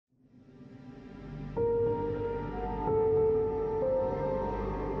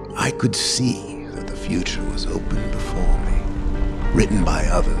I could see that the future was open before me, written by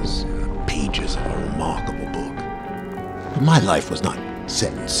others in the pages of a remarkable book. But my life was not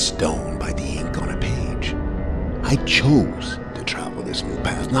set in stone by the ink on a page. I chose to travel this new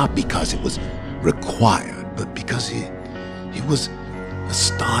path, not because it was required, but because it was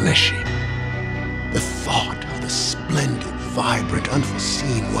astonishing. The thought of the splendid, vibrant,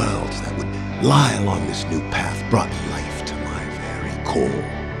 unforeseen worlds that would lie along this new path brought life to my very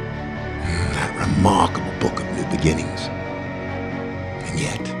core. That remarkable book of new beginnings. And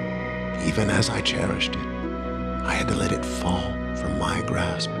yet, even as I cherished it, I had to let it fall from my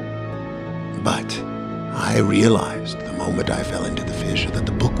grasp. But I realized the moment I fell into the fissure that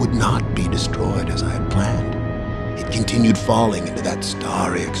the book would not be destroyed as I had planned. It continued falling into that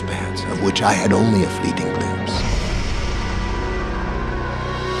starry expanse of which I had only a fleeting glimpse.